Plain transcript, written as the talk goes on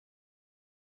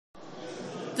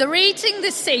The reading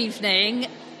this evening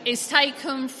is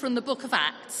taken from the book of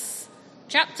Acts,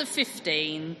 chapter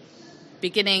 15,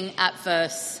 beginning at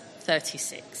verse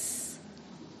 36.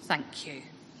 Thank you.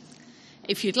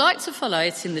 If you'd like to follow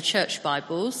it in the church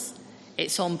Bibles,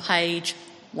 it's on page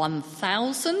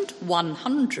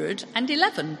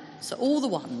 1111, so all the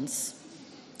ones.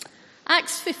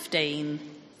 Acts 15,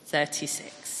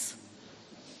 36.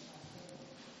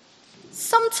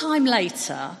 Sometime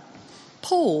later,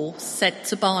 Paul said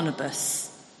to Barnabas,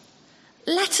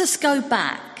 "Let us go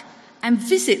back and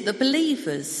visit the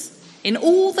believers in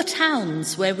all the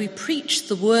towns where we preach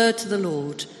the word of the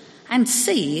Lord and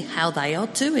see how they are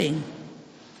doing."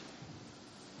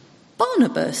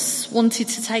 Barnabas wanted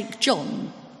to take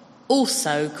John,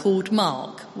 also called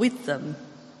Mark, with them.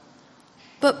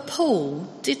 But Paul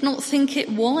did not think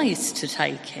it wise to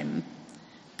take him,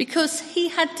 because he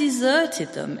had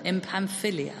deserted them in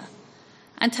Pamphylia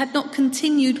and had not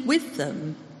continued with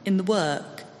them in the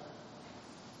work.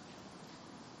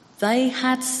 They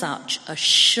had such a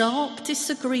sharp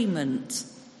disagreement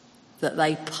that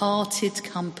they parted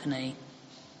company.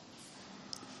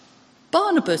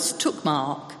 Barnabas took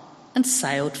Mark and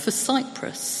sailed for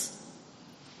Cyprus.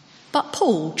 But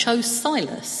Paul chose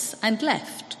Silas and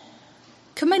left,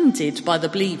 commended by the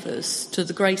believers to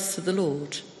the grace of the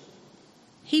Lord.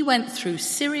 He went through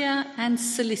Syria and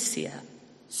Cilicia,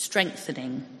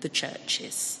 strengthening the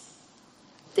churches.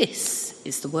 This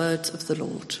is the word of the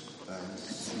Lord.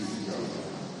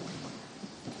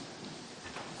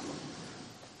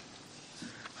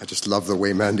 I just love the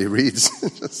way Mandy reads.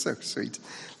 That's so sweet.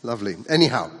 Lovely.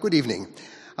 Anyhow, good evening.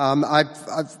 Much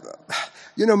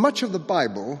of the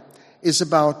Bible is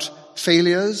about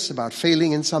failures, about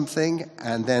failing in something,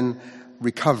 and then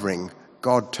recovering,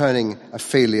 God turning a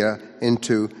failure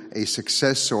into a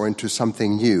success or into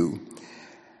something new.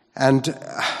 And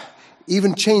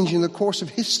even changing the course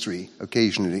of history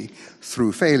occasionally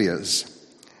through failures.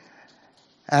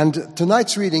 And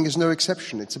tonight's reading is no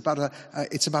exception. It's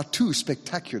about two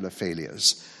spectacular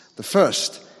failures. The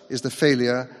first is the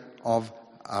failure of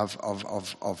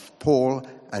Paul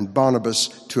and Barnabas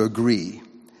to agree.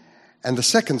 And the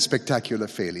second spectacular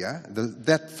failure,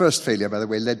 that first failure, by the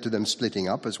way, led to them splitting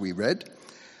up, as we read.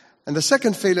 And the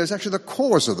second failure is actually the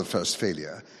cause of the first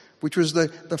failure, which was the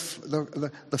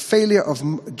failure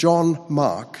of John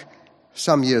Mark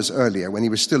some years earlier, when he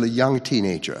was still a young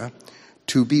teenager,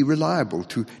 to be reliable,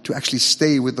 to actually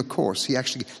stay with the course. He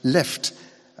actually left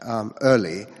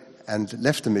early and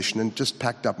left the mission and just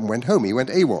packed up and went home. He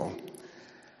went AWOL.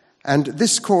 And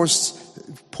this caused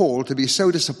Paul to be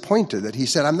so disappointed that he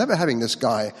said, "I'm never having this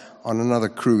guy on another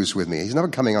cruise with me. He's never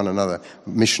coming on another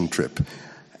mission trip."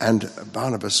 And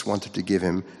Barnabas wanted to give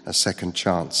him a second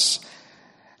chance.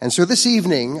 And so this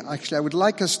evening, actually, I would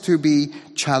like us to be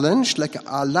challenged,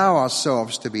 allow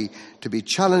ourselves to be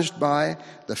challenged by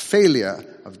the failure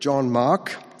of John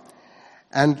Mark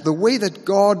and the way that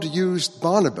God used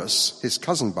Barnabas, his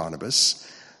cousin Barnabas,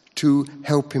 to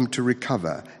help him to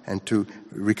recover and to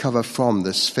recover from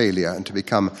this failure and to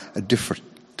become a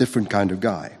different kind of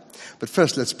guy. But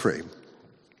first, let's pray.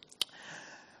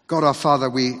 God our Father,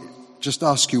 we just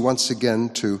ask you once again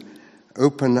to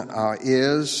open our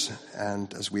ears,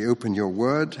 and as we open your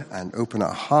word, and open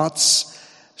our hearts,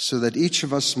 so that each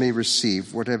of us may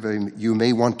receive whatever you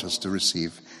may want us to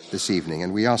receive this evening.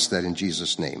 And we ask that in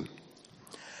Jesus' name.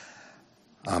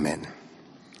 Amen.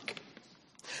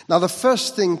 Now, the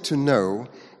first thing to know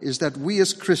is that we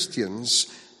as Christians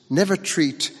never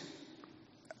treat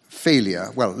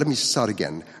failure. Well, let me start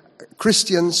again.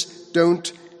 Christians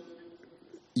don't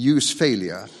use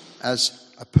failure as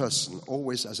a person,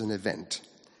 always as an event.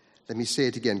 Let me say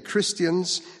it again.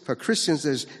 For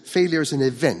Christians, failure is an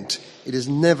event. It is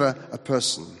never a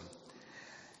person.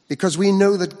 Because we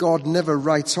know that God never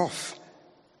writes off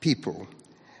people.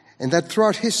 And that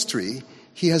throughout history,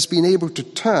 he has been able to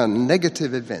turn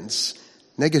negative events,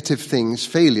 negative things,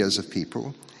 failures of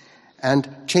people, and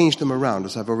change them around,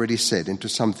 as I've already said, into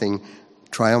something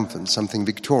triumphant, something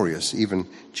victorious, even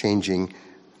changing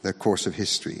the course of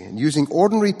history. And using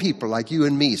ordinary people like you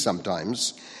and me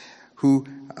sometimes, who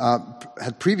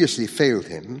had previously failed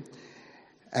him,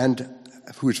 and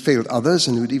who had failed others,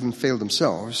 and who had even failed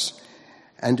themselves,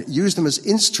 and use them as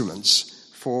instruments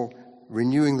for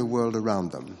renewing the world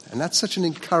around them. And that's such an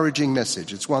encouraging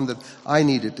message. It's one that I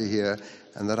needed to hear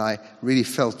and that I really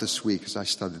felt this week as I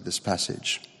studied this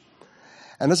passage.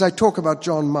 And as I talk about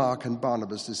John Mark and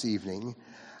Barnabas this evening,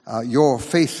 your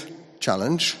faith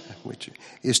challenge, which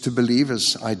is to believe,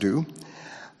 as I do,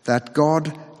 that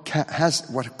God has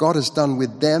what God has done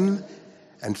with them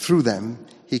and through them,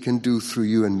 he can do through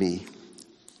you and me.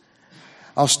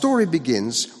 Our story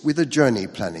begins with a journey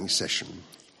planning session.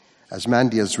 As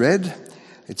Mandy has read,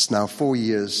 it's now 4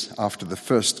 years after the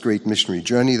first great missionary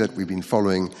journey that we've been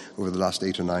following over the last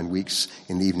 8 or 9 weeks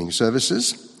in the evening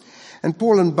services. And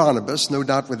Paul and Barnabas, no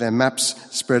doubt with their maps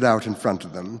spread out in front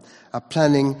of them, are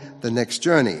planning the next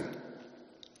journey.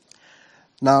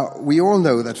 Now, we all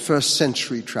know that first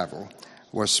century travel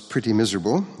was pretty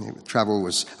miserable. Travel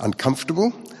was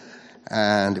uncomfortable,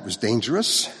 and it was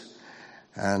dangerous,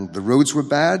 and the roads were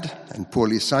bad and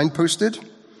poorly signposted,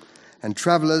 and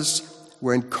travelers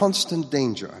were in constant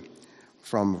danger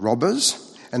from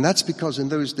robbers, and that's because in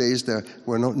those days there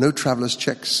were no travelers'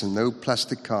 checks and no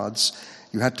plastic cards.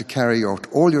 You had to carry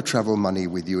all your travel money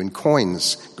with you in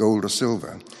coins, gold or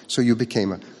silver, so you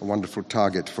became a wonderful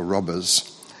target for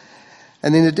robbers.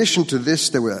 And in addition to this,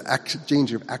 there were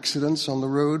danger of accidents on the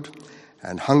road,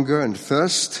 and hunger and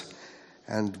thirst,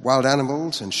 and wild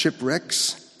animals and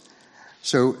shipwrecks.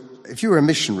 So if you were a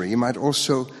missionary, you might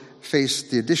also face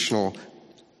the additional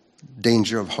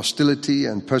danger of hostility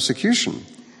and persecution,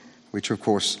 which of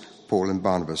course Paul and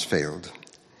Barnabas failed.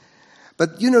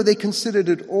 But they considered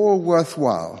it all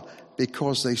worthwhile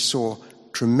because they saw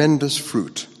tremendous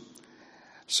fruit.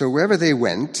 So wherever they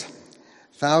went,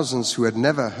 thousands who had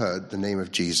never heard the name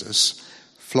of Jesus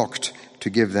flocked to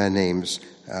give their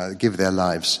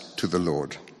lives to the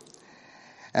Lord.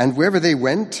 And wherever they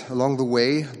went along the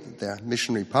way, their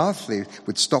missionary path, they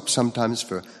would stop sometimes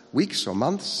for weeks or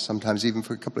months, sometimes even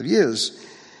for a couple of years.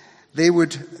 They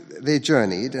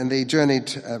journeyed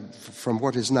from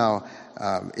what is now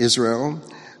Israel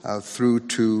through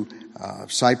to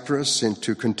Cyprus,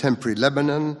 into contemporary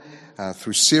Lebanon,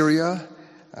 through Syria,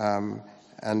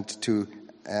 and to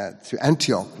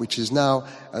Antioch, which is now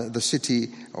the city,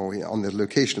 or on the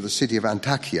location of the city of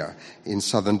Antakya in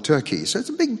southern Turkey. So it's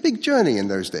a big journey in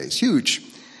those days, huge.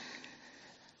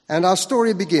 And our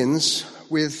story begins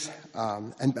with,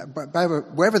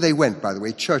 wherever they went, by the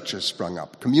way, churches sprung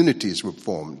up, communities were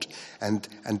formed, and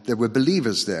there were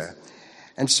believers there.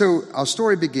 And so our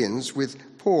story begins with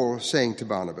Paul saying to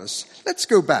Barnabas, let's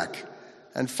go back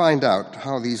and find out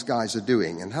how these guys are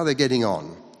doing and how they're getting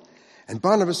on. And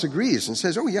Barnabas agrees and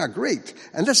says, oh yeah, great,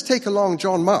 and let's take along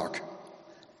John Mark.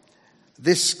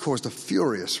 This caused a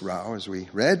furious row, as we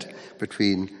read,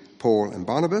 between Paul and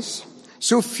Barnabas.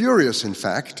 So furious, in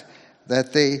fact,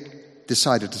 that they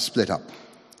decided to split up.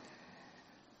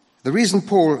 The reason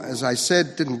Paul, as I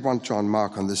said, didn't want John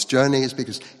Mark on this journey is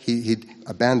because he'd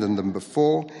abandoned them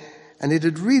before, and it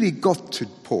had really got to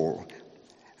Paul.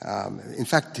 In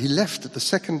fact, he left at the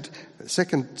second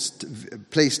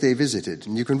place they visited,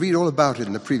 and you can read all about it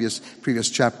in the previous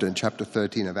chapter, in chapter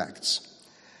 13 of Acts.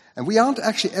 And we aren't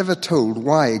actually ever told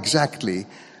why exactly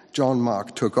John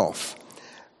Mark took off,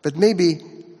 but maybe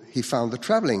he found the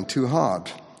traveling too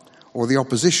hard, or the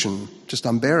opposition just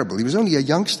unbearable. He was only a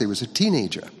youngster, he was a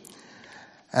teenager.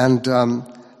 And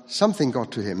something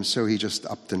got to him, so he just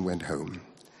upped and went home.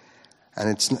 And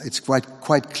it's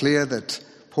quite clear that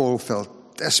Paul felt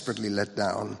desperately let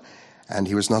down, and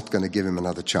he was not going to give him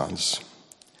another chance.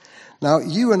 Now,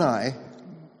 you and I,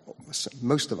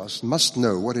 most of us, must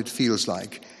know what it feels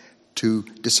like to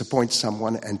disappoint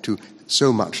someone, and to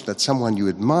so much that someone you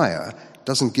admire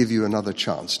doesn't give you another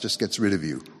chance, just gets rid of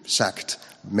you, sacked,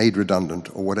 made redundant,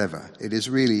 or whatever. It is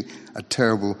really a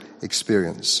terrible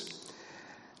experience.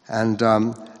 And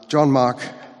John Mark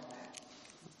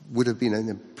would have been in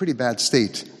a pretty bad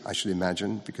state, I should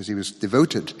imagine, because he was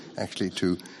devoted, actually,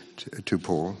 to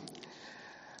Paul.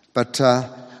 But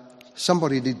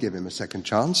somebody did give him a second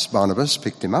chance. Barnabas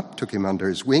picked him up, took him under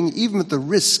his wing, even at the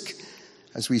risk,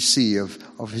 as we see,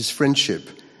 of his friendship,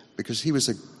 because he was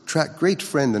a great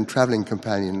friend and traveling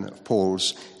companion of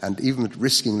Paul's, and even at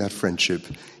risking that friendship,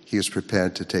 he was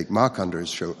prepared to take Mark under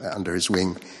his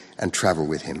wing and travel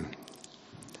with him.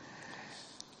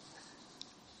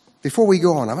 Before we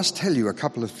go on, I must tell you a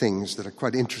couple of things that are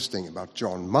quite interesting about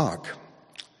John Mark.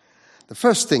 The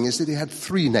first thing is that he had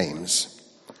 3 names.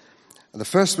 The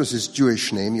first was his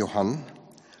Jewish name, Johann,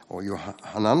 or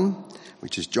Yohanan,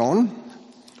 which is John,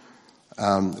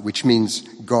 which means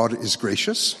God is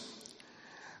gracious.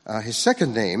 His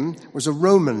second name was a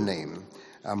Roman name,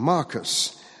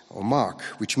 Marcus, or Mark,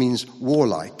 which means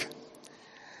warlike.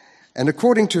 And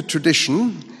according to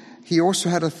tradition, he also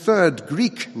had a third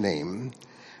Greek name,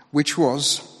 which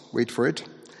was, wait for it,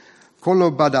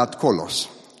 Kolobadatkolos,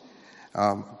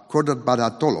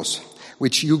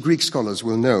 which you Greek scholars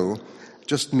will know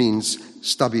just means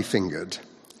stubby-fingered.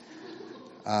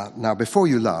 Now, before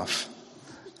you laugh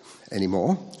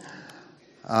anymore,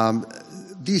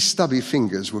 these stubby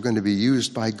fingers were going to be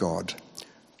used by God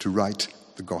to write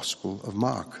the Gospel of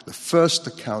Mark, the first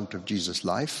account of Jesus'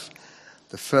 life,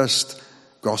 the first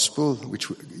gospel,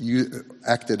 which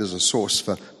acted as a source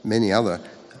for many other,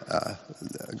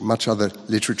 much other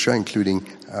literature, including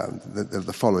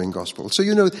the following gospel. So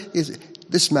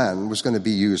this man was going to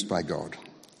be used by God.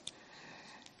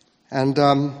 And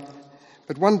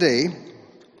but one day,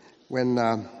 when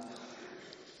let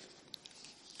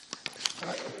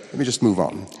me just move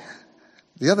on.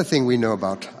 The other thing we know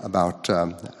about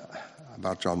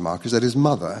John Mark is that his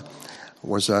mother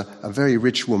was a very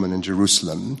rich woman in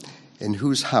Jerusalem, in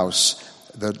whose house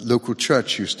the local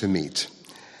church used to meet.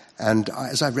 And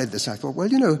as I read this, I thought,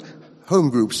 home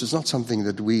groups is not something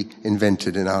that we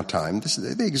invented in our time.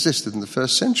 They existed in the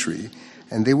first century,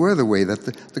 and they were the way that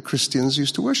the Christians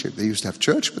used to worship. They used to have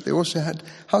church, but they also had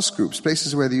house groups,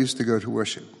 places where they used to go to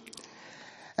worship.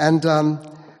 And the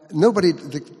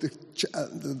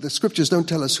scriptures don't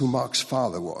tell us who Mark's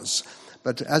father was.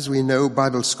 But as we know,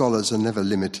 Bible scholars are never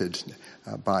limited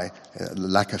by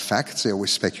lack of facts. They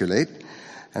always speculate.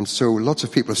 And so lots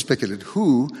of people speculate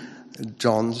who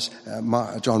John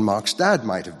Mark's dad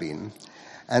might have been.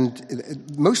 And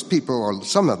most people, or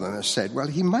some of them, have said, well,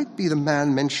 he might be the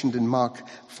man mentioned in Mark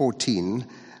 14,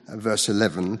 verse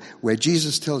 11, where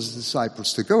Jesus tells his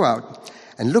disciples to go out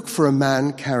and look for a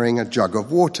man carrying a jug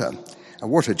of water, a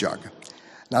water jug.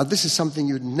 Now, this is something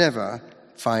you'd never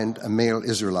find a male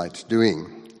Israelite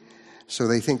doing. So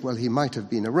they think, well, he might have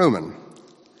been a Roman.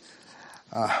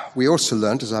 We also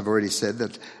learned, as I've already said,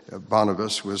 that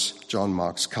Barnabas was John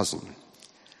Mark's cousin.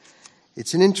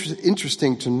 It's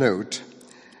interesting to note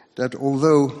that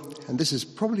although, and this is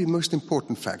probably the most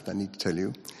important fact I need to tell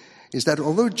you, is that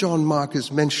although John Mark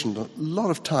is mentioned a lot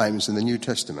of times in the New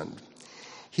Testament,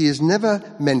 he is never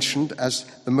mentioned as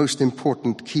the most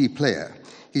important key player.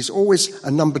 He's always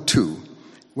a number two.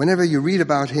 Whenever you read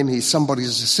about him, he's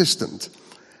somebody's assistant.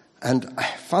 And I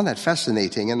found that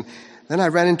fascinating. And then I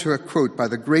ran into a quote by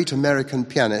the great American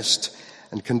pianist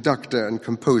and conductor and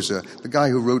composer, the guy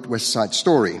who wrote West Side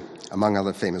Story, among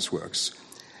other famous works.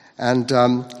 And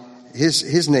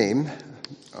his name,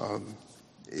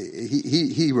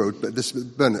 he wrote this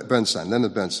Leonard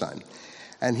Bernstein.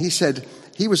 And he said,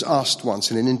 he was asked once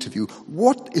in an interview,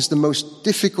 what is the most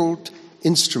difficult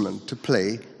instrument to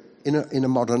play in a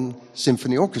modern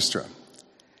symphony orchestra?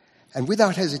 And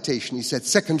without hesitation, he said,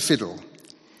 second fiddle.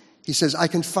 He says, I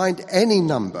can find any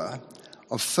number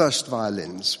of first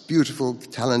violins, beautiful,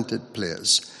 talented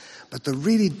players. But the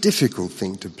really difficult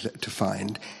thing to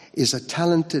find is a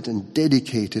talented and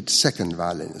dedicated second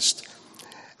violinist.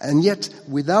 And yet,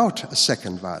 without a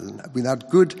second violin,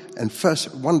 without good and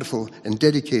first wonderful and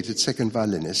dedicated second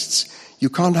violinists, you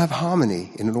can't have harmony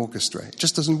in an orchestra. It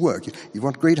just doesn't work. You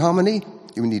want great harmony,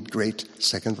 you need great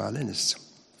second violinists.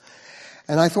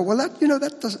 And I thought, well,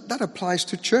 that applies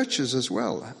to churches as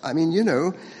well. I mean, in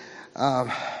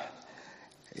a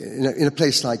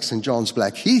place like St. John's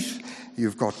Blackheath,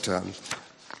 you've got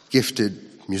gifted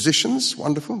musicians,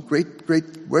 wonderful, great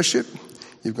worship.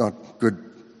 You've got good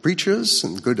preachers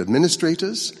and good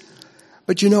administrators.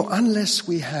 But unless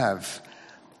we have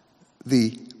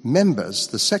the members,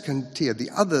 the second tier, the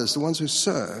others, the ones who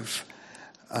serve,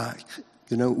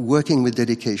 working with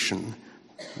dedication,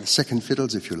 the second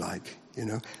fiddles, if you like,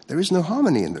 there is no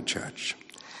harmony in the church.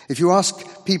 If you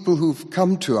ask people who've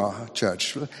come to our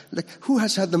church, like, who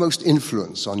has had the most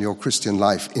influence on your Christian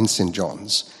life in St.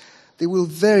 John's, they will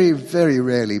very, very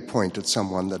rarely point at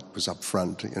someone that was up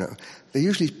front. They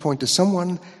usually point to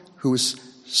someone who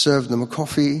served them a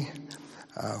coffee,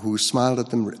 who smiled at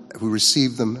them, who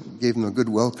received them, gave them a good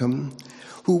welcome,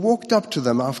 who walked up to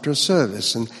them after a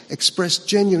service and expressed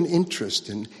genuine interest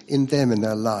in them and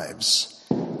their lives.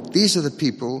 These are the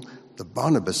people, the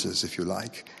Barnabases, if you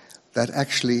like, that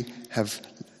actually have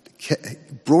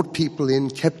brought people in,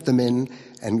 kept them in,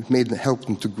 and helped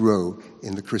them to grow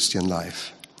in the Christian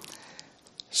life.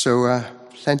 So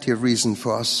plenty of reason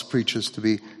for us preachers to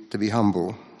be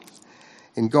humble.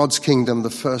 In God's kingdom,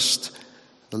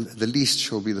 the least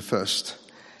shall be the first.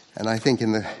 And I think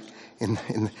in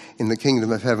the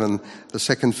kingdom of heaven, the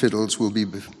second fiddles will be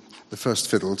the first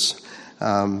fiddles,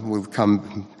 will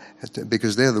come,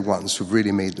 because they're the ones who've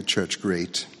really made the church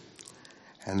great.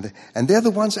 And they're the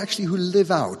ones actually who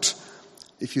live out,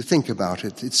 if you think about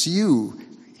it. It's you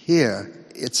here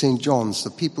at St. John's, the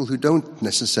people who don't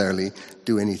necessarily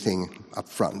do anything up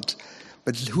front,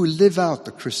 but who live out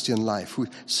the Christian life, who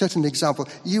set an example.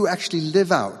 You actually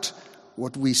live out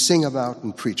what we sing about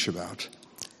and preach about.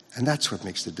 And that's what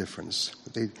makes the difference.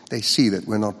 They see that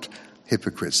we're not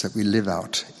hypocrites, that we live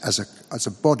out as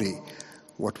a body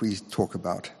what we talk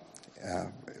about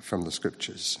from the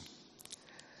scriptures.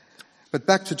 But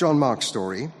back to John Mark's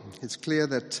story, it's clear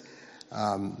that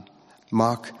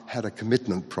Mark had a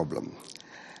commitment problem.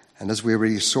 And as we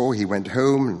already saw, he went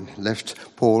home and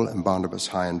left Paul and Barnabas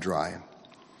high and dry.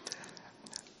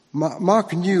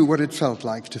 Mark knew what it felt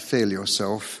like to fail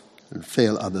yourself and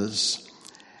fail others.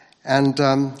 And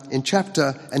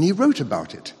he wrote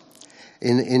about it.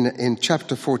 In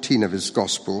chapter 14 of his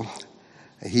gospel,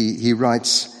 he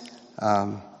writes,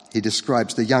 he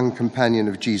describes the young companion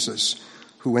of Jesus,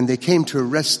 who, when they came to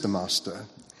arrest the master,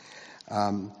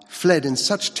 fled in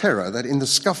such terror that in the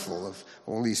scuffle of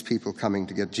all these people coming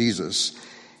to get Jesus,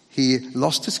 he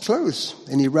lost his clothes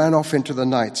and he ran off into the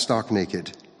night stark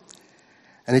naked.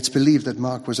 And it's believed that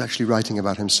Mark was actually writing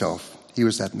about himself. He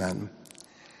was that man.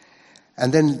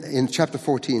 And then in chapter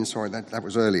 14, that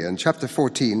was earlier, in chapter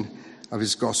 14 of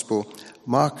his gospel,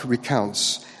 Mark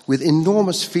recounts with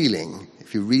enormous feeling,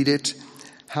 if you read it,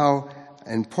 how,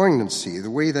 and poignancy,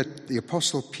 the way that the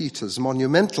Apostle Peter's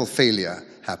monumental failure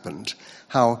happened,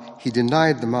 how he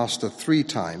denied the Master 3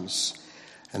 times,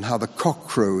 and how the cock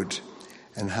crowed,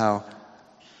 and how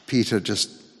Peter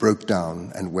just broke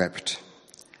down and wept.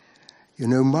 You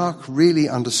know, Mark really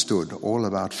understood all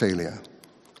about failure,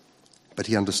 but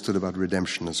he understood about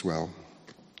redemption as well.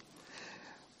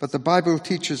 But the Bible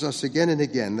teaches us again and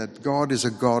again that God is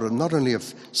a God of not only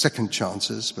of second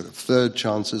chances, but of third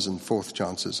chances and fourth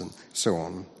chances and so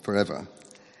on, forever.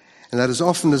 And that as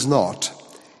often as not,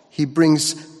 he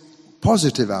brings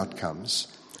positive outcomes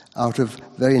out of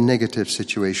very negative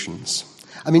situations.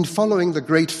 I mean, following the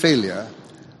great failure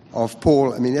of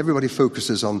Paul, everybody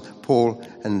focuses on Paul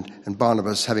and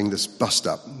Barnabas having this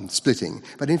bust-up and splitting.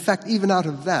 But in fact, even out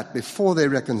of that, before they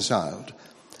reconciled,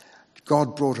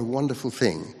 God brought a wonderful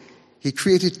thing. He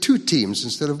created 2 teams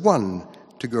instead of 1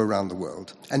 to go around the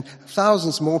world. And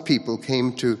thousands more people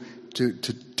came to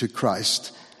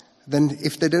Christ than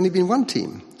if there'd only been 1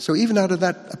 team. So even out of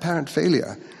that apparent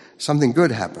failure, something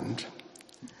good happened.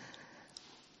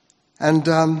 And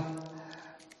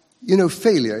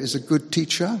failure is a good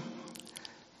teacher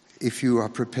if you are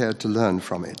prepared to learn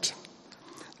from it.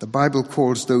 The Bible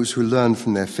calls those who learn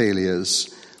from their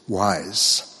failures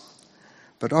wise.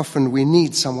 But often we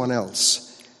need someone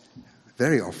else,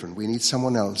 very often we need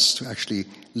someone else to actually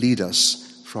lead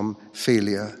us from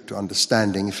failure to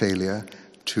understanding failure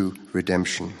to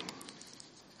redemption.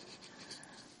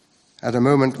 At a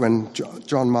moment when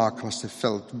John Mark must have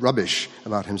felt rubbish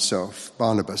about himself,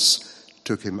 Barnabas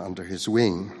took him under his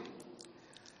wing.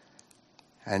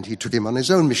 And he took him on his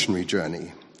own missionary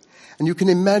journey. And you can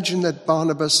imagine that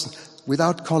Barnabas,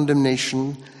 without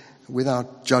condemnation,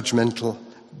 without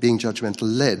being judgmental,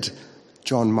 led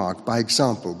John Mark by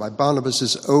example, by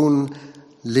Barnabas' own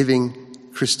living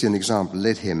Christian example,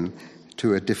 led him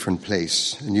to a different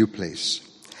place, a new place.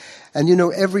 And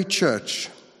every church,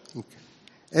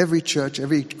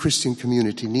 every Christian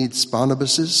community needs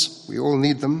Barnabases. We all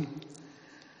need them.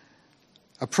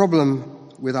 A problem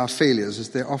with our failures is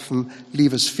they often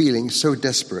leave us feeling so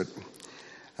desperate,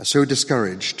 so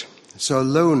discouraged, so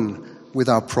alone with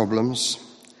our problems,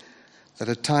 that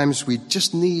at times we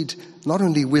just need not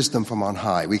only wisdom from on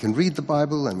high. We can read the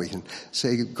Bible and we can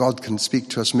say God can speak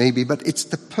to us maybe, but it's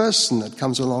the person that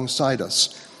comes alongside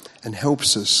us and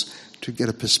helps us to get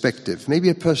a perspective. Maybe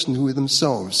a person who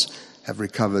themselves have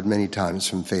recovered many times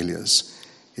from failures.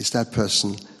 It's that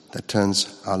person that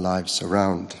turns our lives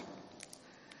around.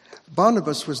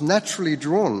 Barnabas was naturally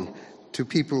drawn to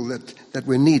people that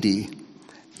were needy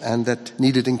and that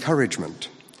needed encouragement.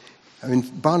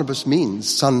 Barnabas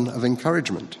means son of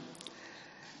encouragement.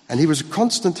 And he was a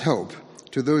constant help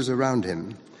to those around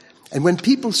him. And when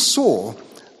people saw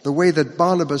the way that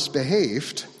Barnabas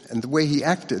behaved and the way he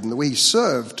acted and the way he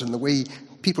served and the way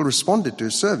people responded to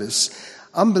his service,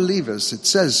 unbelievers, it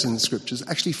says in the scriptures,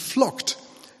 actually flocked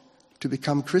to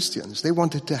become Christians. They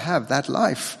wanted to have that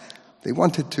life. They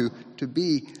wanted to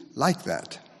be like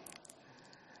that.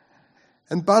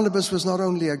 And Barnabas was not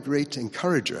only a great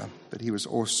encourager, but he was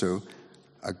also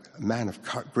a man of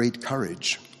great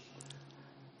courage.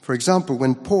 For example,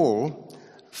 when Paul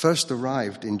first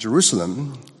arrived in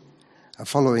Jerusalem,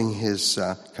 following his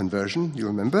conversion, you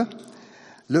remember,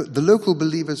 the local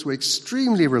believers were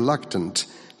extremely reluctant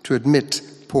to admit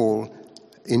Paul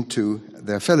into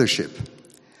their fellowship.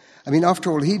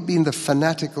 After all, he'd been the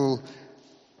fanatical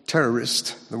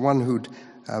terrorist, the one who'd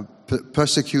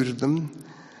persecuted them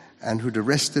and who'd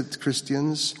arrested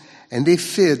Christians, and they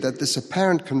feared that this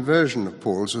apparent conversion of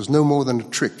Paul's was no more than a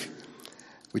trick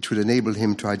which would enable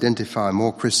him to identify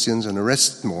more Christians and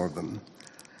arrest more of them.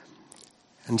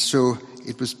 And so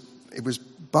it was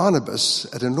Barnabas,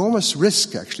 at enormous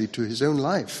risk actually to his own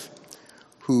life,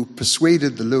 who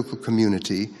persuaded the local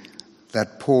community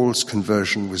that Paul's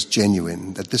conversion was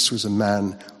genuine, that this was a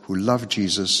man who loved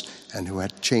Jesus and who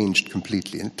had changed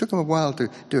completely. And it took him a while to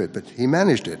do it, but he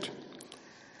managed it.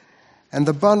 And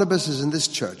the Barnabases in this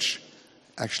church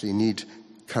actually need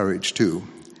courage too.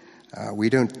 We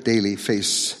don't daily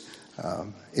face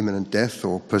imminent death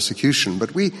or persecution,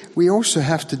 but we also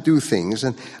have to do things.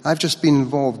 And I've just been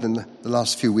involved in the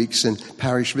last few weeks in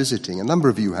parish visiting. A number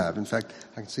of you have. In fact,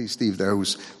 I can see Steve there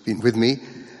who's been with me.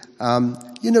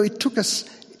 It took us,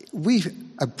 we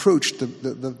approached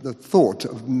the thought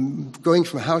of going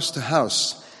from house to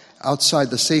house outside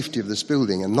the safety of this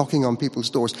building and knocking on people's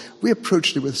doors. We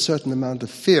approached it with a certain amount of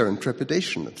fear and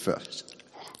trepidation at first.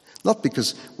 Not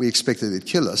because we expected it'd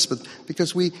kill us, but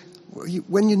because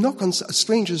when you knock on a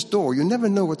stranger's door, you never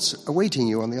know what's awaiting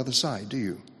you on the other side, do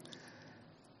you?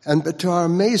 But to our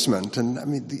amazement, and I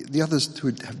mean, the others who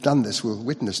have done this will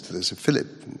witness to this, Philip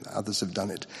and others have done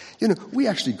it, we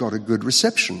actually got a good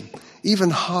reception.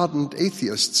 Even hardened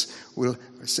atheists will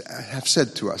have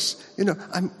said to us,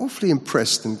 I'm awfully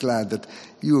impressed and glad that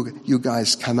you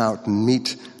guys come out and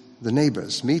meet the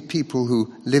neighbors, meet people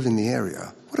who live in the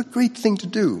area. What a great thing to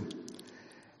do.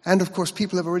 And of course,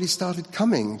 people have already started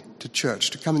coming to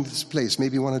church, to come into this place.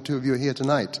 Maybe one or two of you are here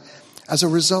tonight, as a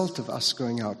result of us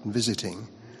going out and visiting.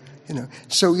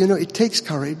 So it takes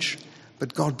courage,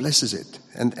 but God blesses it.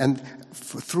 And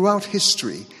throughout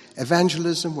history,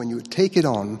 evangelism, when you take it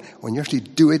on, when you actually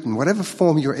do it in whatever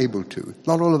form you're able to.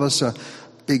 Not all of us are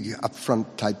big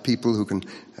upfront type people who can,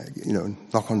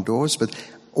 knock on doors, but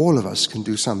all of us can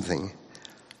do something.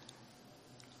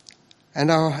 And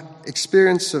our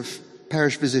experience of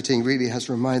parish visiting really has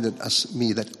reminded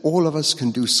me that all of us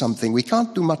can do something. We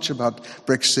can't do much about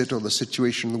Brexit or the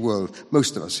situation in the world.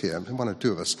 Most of us here, one or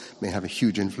two of us, may have a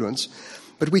huge influence.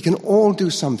 But we can all do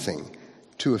something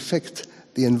to affect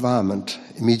the environment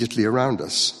immediately around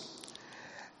us.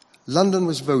 London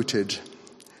was voted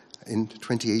in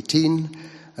 2018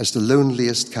 as the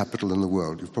loneliest capital in the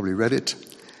world. You've probably read it.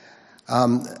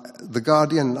 The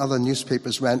Guardian and other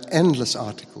newspapers ran endless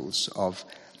articles of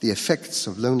the effects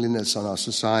of loneliness on our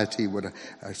society, what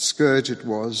a scourge it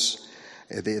was.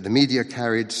 The media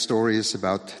carried stories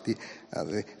about the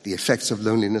effects of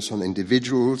loneliness on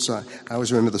individuals. I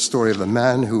always remember the story of a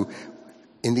man who,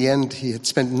 in the end, he had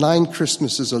spent 9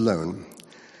 Christmases alone.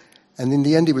 And in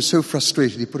the end, he was so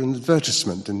frustrated, he put an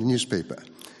advertisement in the newspaper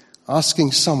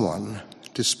asking someone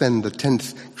to spend the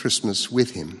 10th Christmas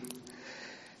with him.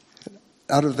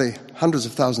 Out of the hundreds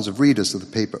of thousands of readers of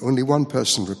the paper, only one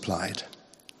person replied.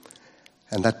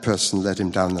 And that person let him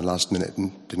down the last minute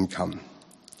and didn't come.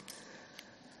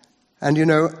 And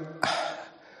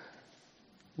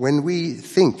when we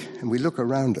think and we look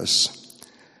around us,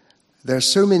 there are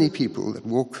so many people that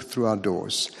walk through our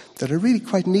doors that are really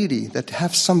quite needy, that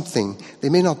have something. They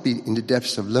may not be in the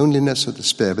depths of loneliness or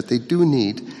despair, but they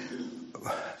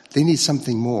need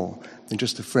something more than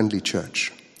just a friendly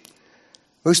church.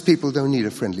 Most people don't need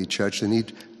a friendly church, they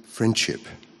need friendship.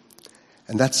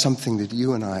 And that's something that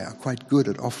you and I are quite good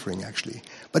at offering, actually.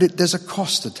 But there's a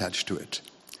cost attached to it.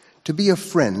 To be a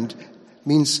friend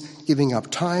means giving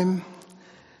up time,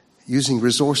 using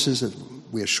resources that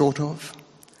we're short of.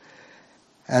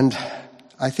 And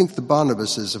I think the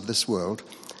Barnabases of this world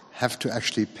have to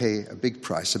actually pay a big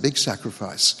price, a big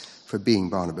sacrifice for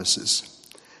being Barnabases.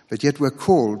 But yet we're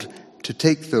called to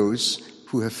take those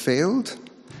who have failed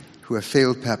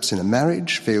perhaps in a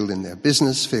marriage, failed in their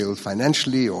business, failed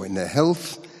financially or in their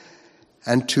health,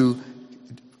 and to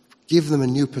give them a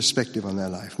new perspective on their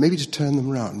life, maybe to turn them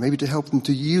around, maybe to help them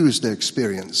to use their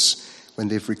experience when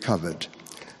they've recovered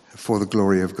for the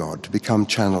glory of God, to become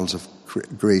channels of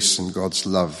grace and God's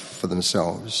love for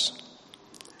themselves.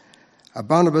 A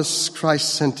Barnabas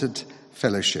Christ-centered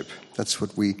fellowship, that's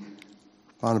what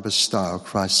Barnabas-style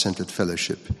Christ-centered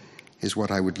fellowship is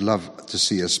what I would love to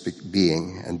see us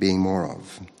being more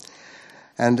of.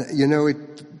 And,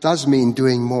 it does mean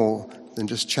doing more than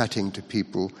just chatting to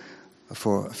people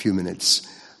for a few minutes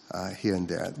here and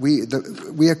there.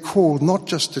 We are called not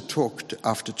just to talk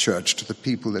after church to the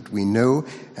people that we know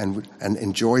and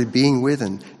enjoy being with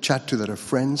and chat to that are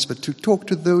friends, but to talk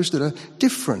to those that are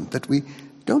different, that we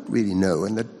don't really know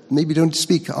and that maybe don't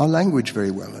speak our language very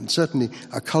well and certainly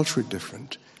are culturally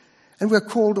different. And we're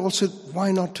called also,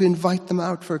 why not, to invite them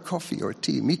out for a coffee or a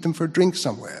tea, meet them for a drink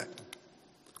somewhere.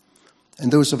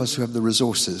 And those of us who have the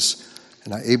resources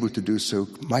and are able to do so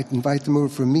might invite them over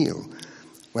for a meal.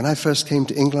 When I first came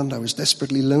to England, I was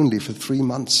desperately lonely for 3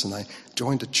 months, and I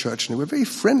joined a church, and they were very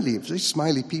friendly, very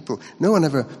smiley people. No one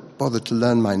ever bothered to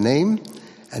learn my name,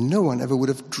 and no one ever would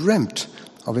have dreamt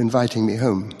of inviting me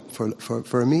home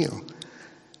for a meal.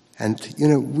 And,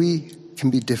 we can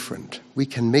be different. We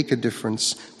can make a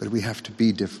difference, but we have to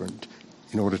be different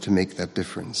in order to make that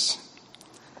difference.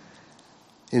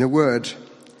 In a word,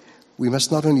 we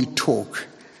must not only talk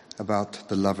about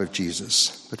the love of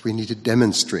Jesus, but we need to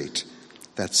demonstrate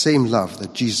that same love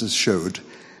that Jesus showed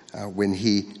when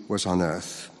he was on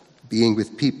earth, being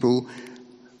with people,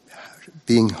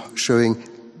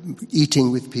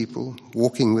 eating with people,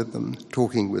 walking with them,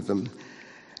 talking with them.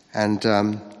 And,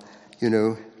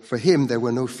 for him there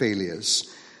were no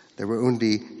failures. There were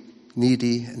only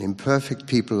needy and imperfect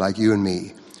people like you and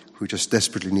me who just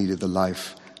desperately needed the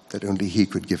life that only he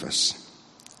could give us.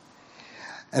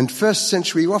 And first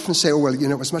century, you often say,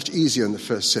 it was much easier in the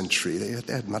first century.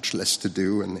 They had much less to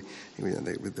do, and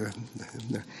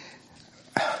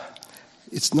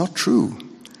it's not true.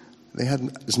 They had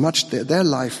as much. Their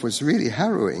life was really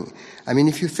harrowing. I mean,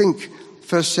 if you think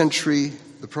first century,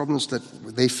 the problems that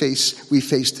we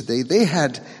face today, they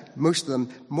had, most of them,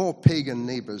 more pagan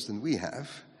neighbors than we have.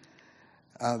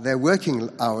 Their working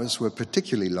hours were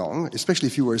particularly long, especially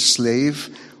if you were a slave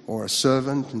or a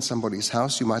servant in somebody's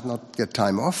house. You might not get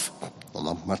time off, well,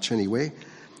 not much anyway.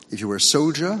 If you were a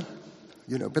soldier,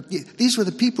 but these were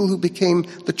the people who became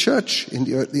the church in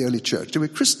the early church. They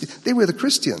were the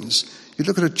Christians. You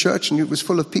look at a church and it was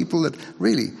full of people that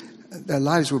really, their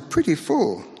lives were pretty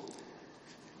full.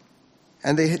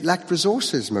 And they had lacked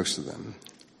resources, most of them.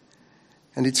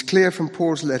 And it's clear from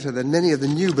Paul's letter that many of the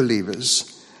new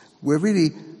believers were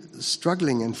really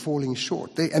struggling and falling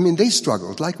short. They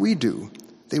struggled like we do.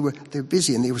 They were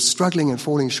busy and they were struggling and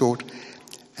falling short.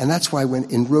 And that's why when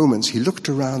in Romans he looked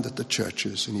around at the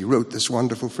churches and he wrote this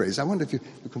wonderful phrase. I wonder if you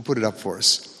can put it up for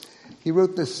us. He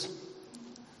wrote this: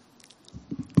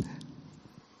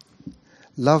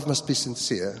 love must be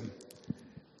sincere.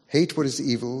 Hate what is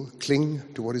evil, cling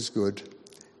to what is good,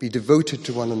 be devoted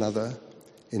to one another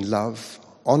in love,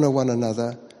 honor one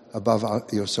another above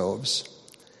yourselves.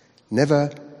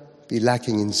 Never be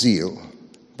lacking in zeal,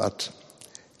 but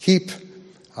keep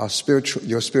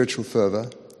your spiritual fervor,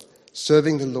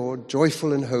 serving the Lord,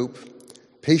 joyful in hope,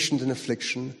 patient in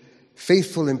affliction,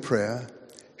 faithful in prayer,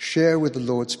 share with the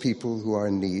Lord's people who are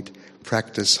in need,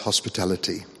 practice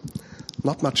hospitality.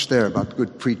 Not much there about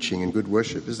good preaching and good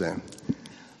worship, is there?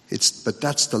 But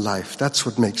that's the life. That's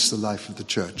what makes the life of the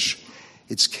church.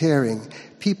 It's caring.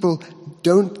 People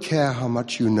don't care how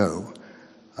much you know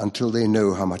until they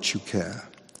know how much you care.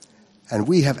 And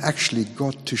we have actually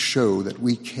got to show that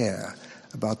we care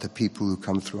about the people who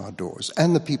come through our doors,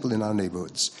 and the people in our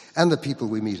neighborhoods, and the people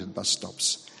we meet at bus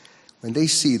stops. When they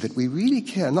see that we really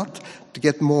care, not to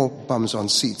get more bums on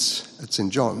seats at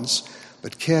St. John's,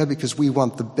 but care because we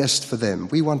want the best for them.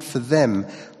 We want for them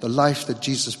the life that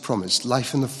Jesus promised,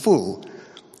 life in the full,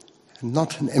 and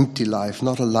not an empty life,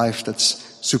 not a life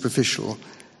that's superficial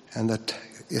and that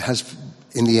it has,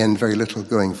 in the end, very little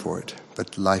going for it,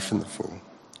 but life in the full.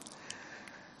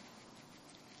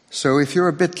 So if you're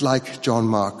a bit like John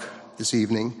Mark this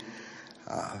evening,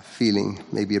 feeling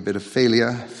maybe a bit of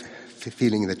failure,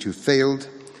 feeling that you failed,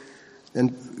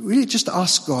 then really just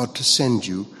ask God to send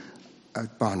you a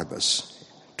Barnabas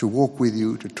to walk with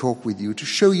you, to talk with you, to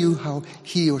show you how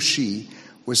he or she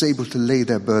was able to lay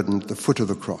their burden at the foot of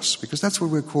the cross, because that's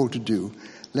what we're called to do.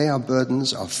 Lay our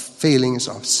burdens, our failings,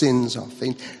 our sins, our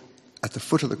faith at the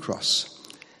foot of the cross.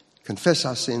 Confess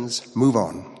our sins, move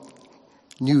on.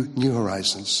 New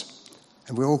horizons.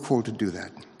 And we're all called to do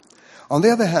that. On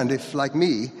the other hand, if, like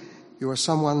me, you are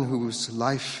someone whose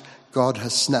life God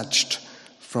has snatched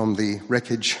from the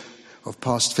wreckage of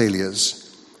past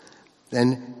failures,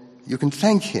 then you can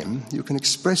thank him, you can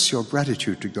express your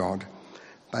gratitude to God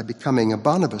by becoming a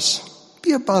Barnabas.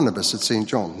 Be a Barnabas at St.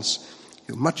 John's.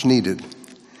 You're much needed.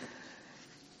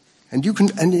 And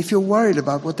if you're worried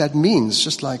about what that means,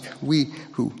 just like we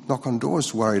who knock on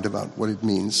doors worried about what it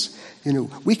means,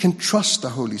 we can trust the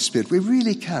Holy Spirit. We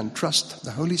really can trust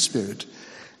the Holy Spirit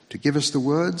to give us the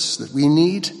words that we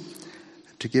need,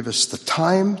 to give us the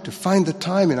time, to find the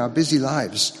time in our busy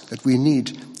lives that we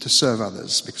need to serve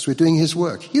others, because we're doing his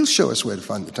work. He'll show us where to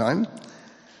find the time,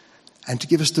 and to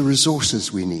give us the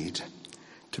resources we need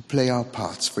to play our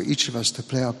parts, for each of us to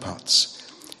play our parts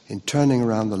in turning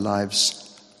around the lives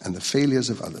and the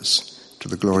failures of others to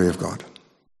the glory of God.